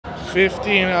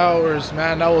15 hours,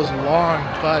 man, that was long,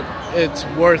 but it's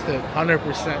worth it,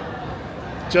 100%.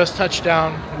 Just touched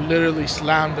down, literally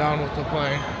slammed down with the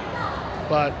plane,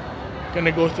 but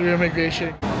gonna go through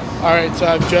immigration. All right, so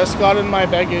I've just gotten my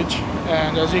baggage,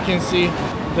 and as you can see,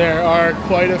 there are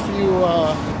quite a few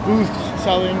booths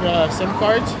selling SIM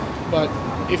cards, but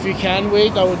if you can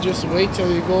wait, I would just wait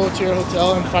till you go to your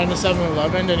hotel and find a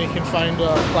 7-Eleven, then you can find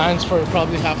plans for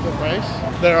probably half the price.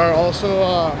 There are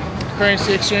also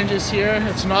currency exchanges here.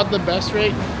 It's not the best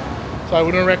rate, so I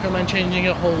wouldn't recommend changing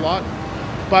a whole lot,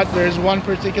 but there's one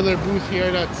particular booth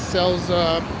here that sells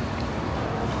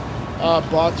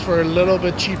bots for a little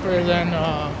bit cheaper than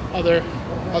other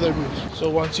booths. So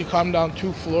once you come down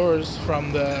 2 floors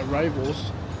from the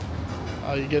rivals,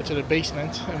 you get to the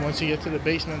basement, and once you get to the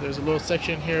basement, there's a little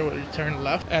section here where you turn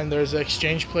left, and there's an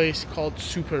exchange place called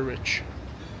SuperRich.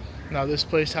 Now this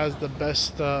place has the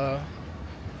best,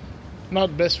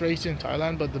 not best rates in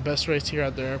Thailand, but the best rates here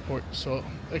at the airport. So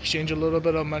exchange a little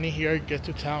bit of money here, get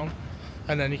to town,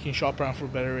 and then you can shop around for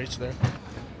better rates there.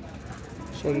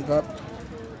 Sorry, Kap.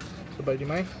 Sabay di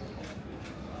mai?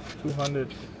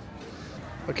 200.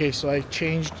 Okay, so I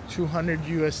changed 200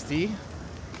 USD,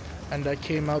 and that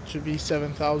came out to be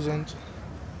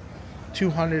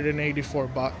 7,284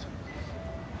 baht.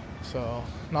 So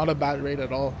not a bad rate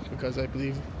at all, because I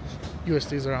believe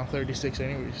USD is around 36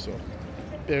 anyway, so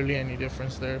barely any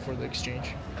difference there for the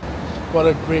exchange. What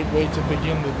a great way to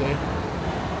begin the day.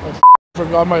 I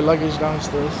forgot my luggage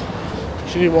downstairs.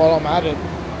 Actually, while I'm at it,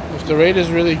 if the rate is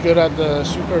really good at the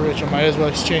SuperRich, I might as well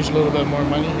exchange a little bit more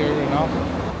money here right now.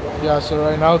 Yeah, so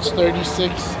right now it's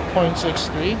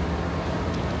 36.63.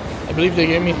 I believe they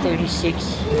gave me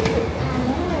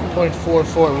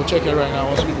 36.44. We'll check it right now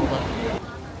once we go back.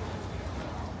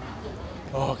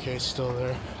 Oh, okay, it's still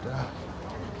there. Damn.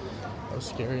 That was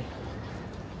scary.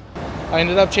 I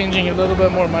ended up changing a little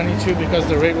bit more money too because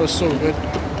the rate was so good.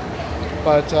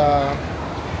 But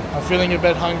I'm feeling a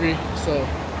bit hungry, so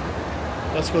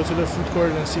let's go to the food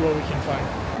court and see what we can find.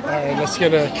 Alright, let's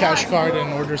get a cash card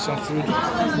and order some food.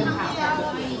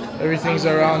 Everything's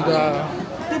around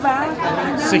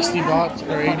 60 baht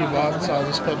or 80 baht, so I'll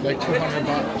just put like 200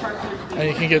 baht. And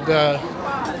you can get the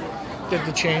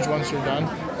change once you're done.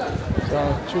 So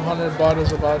 200 baht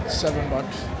is about 7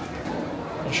 bucks.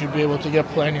 You should be able to get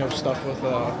plenty of stuff with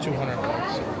 200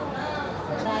 baht.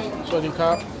 So, Sorry,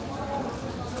 Kap.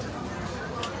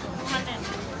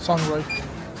 Songroy.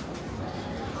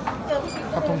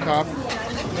 Kapung Kap.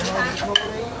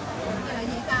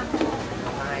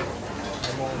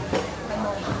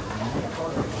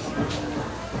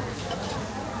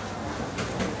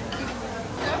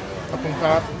 Kapung Kap. Kapung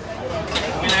Kap.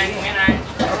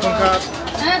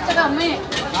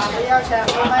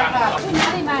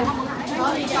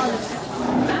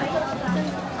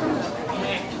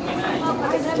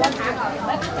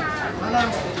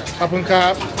 Kapung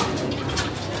Kap.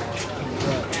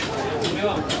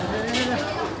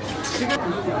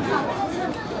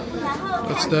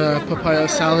 That's the papaya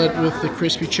salad with the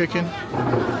crispy chicken.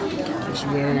 It's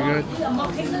very good.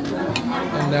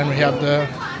 And then we have the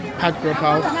pad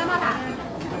grapao.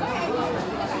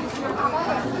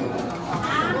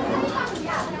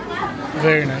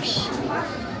 Very nice.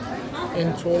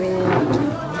 In total,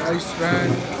 I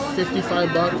spent 55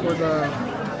 baht for the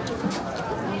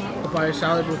papaya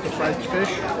salad with the fried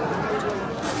fish,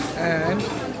 and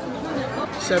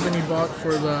 70 baht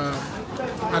for the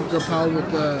pad grapao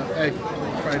with the egg,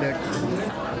 fried egg.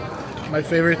 My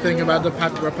favorite thing about the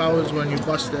pad grapao is when you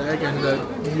bust the egg and the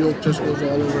yolk just goes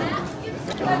all over.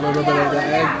 A little bit of the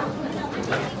egg,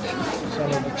 some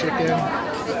of the chicken,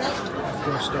 of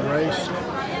course the rice.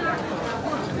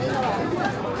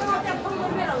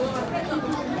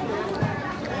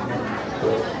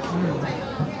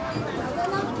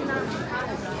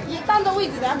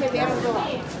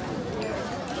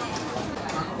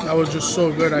 That was just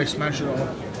so good, I smashed it all.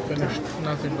 Finished,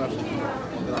 nothing left.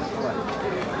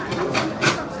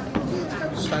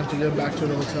 It's time to get back to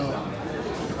the hotel.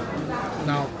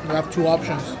 Now, we have 2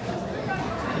 options.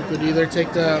 We could either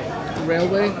take the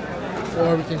railway,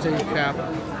 or we can take a cab.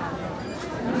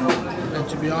 And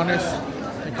to be honest,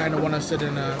 I kind of want to sit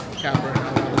in a cab right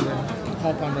now rather than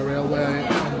hop on the railway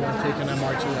and then take an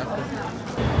MRT after.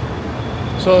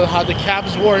 So how the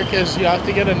cabs work is you have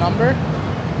to get a number,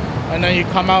 and then you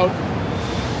come out,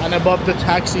 and above the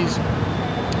taxis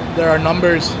there are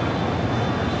numbers,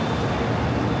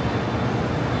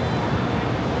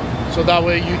 so that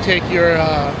way you take your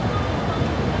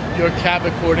cab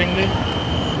accordingly.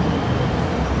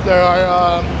 There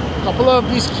are a couple of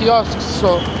these kiosks,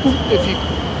 so if you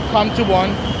come to one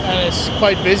and it's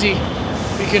quite busy,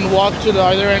 you can walk to the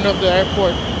other end of the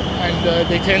airport and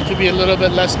they tend to be a little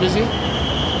bit less busy.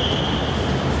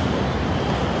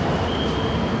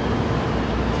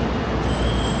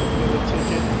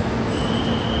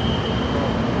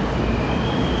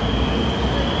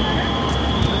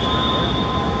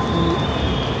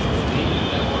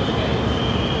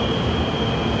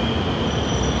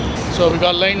 So we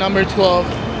got lane number 12.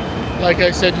 Like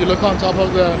I said, you look on top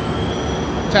of the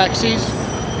taxis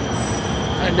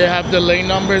and they have the lane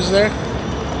numbers there.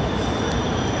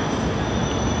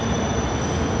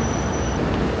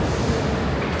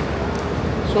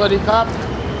 Sawasdee krap.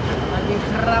 Sawasdee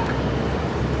krap.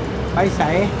 ไปไส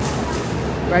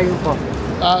Where you from?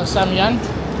 Samyan.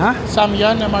 Huh?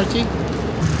 Samyan MRT.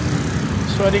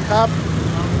 Sawasdee krap.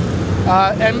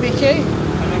 MBK.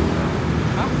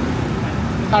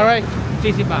 Alright.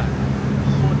 40 บาท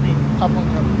Come on,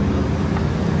 come.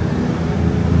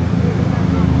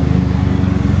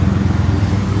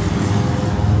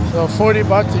 So 40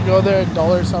 bucks to go there,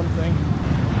 $1 something.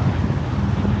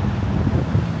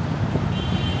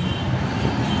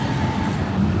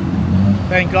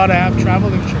 Thank God I have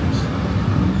travel insurance.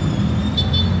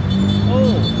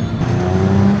 Oh.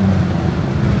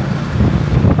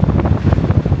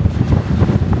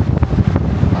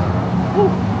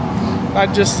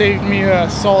 That just saved me a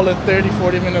solid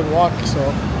 30-40 minute walk, so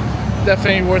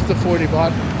definitely worth the 40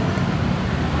 baht.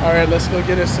 Alright, let's go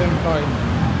get a SIM card.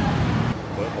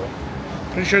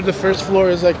 Pretty sure the first floor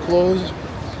is like clothes,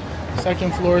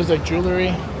 second floor is like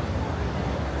jewelry,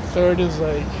 third is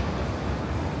like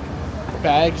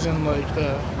bags and like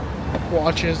the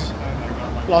watches,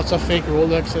 lots of fake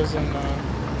Rolexes and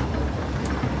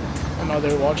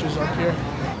other watches up here.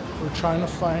 We're trying to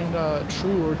find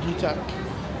True or DTAC.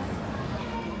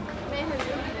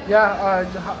 Yeah,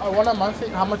 I want a monthly.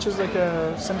 How much is like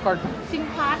a SIM card? SIM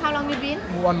card, how long you been?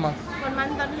 1 month. 1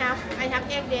 month don't have. I have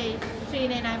 8 day,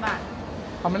 399 baht.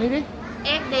 How many days?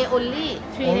 8 day only,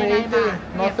 Only 8 399 days,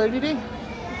 baht. not Yeah. 30 days?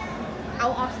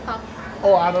 Out of stock.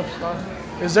 Oh, out of stock.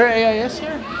 Is there AIS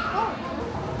here? Oh.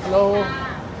 Hello.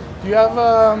 Do you have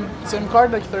a SIM card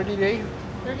like 30-day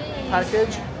 30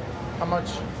 package? How much?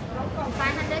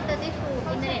 532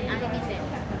 internet unlimited.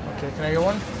 Okay, can I get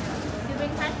one? You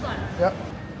bring cash one. Yep.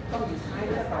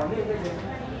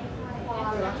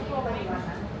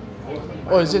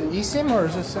 Oh, is it eSIM or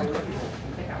is it SIM card?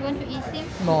 You want to eSIM?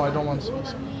 No, I don't want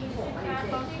eSIM.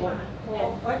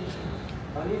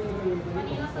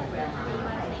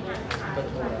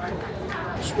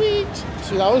 Sweet.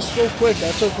 See, that was so quick.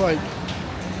 That took like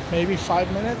maybe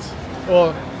 5 minutes.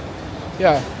 Well,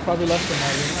 yeah, probably less than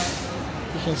that.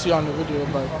 You can see on the video,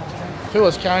 but if it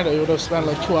was Canada, you would have spent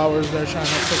like 2 hours there trying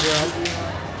to figure out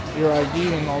your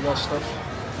ID and all that stuff.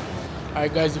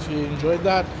 Alright guys, if you enjoyed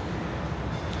that,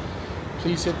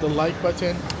 please hit the like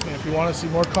button, and if you want to see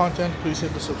more content, please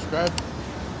hit the subscribe.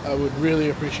 I would really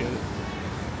appreciate it.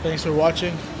 Thanks for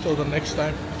watching. Till the next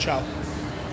time, ciao.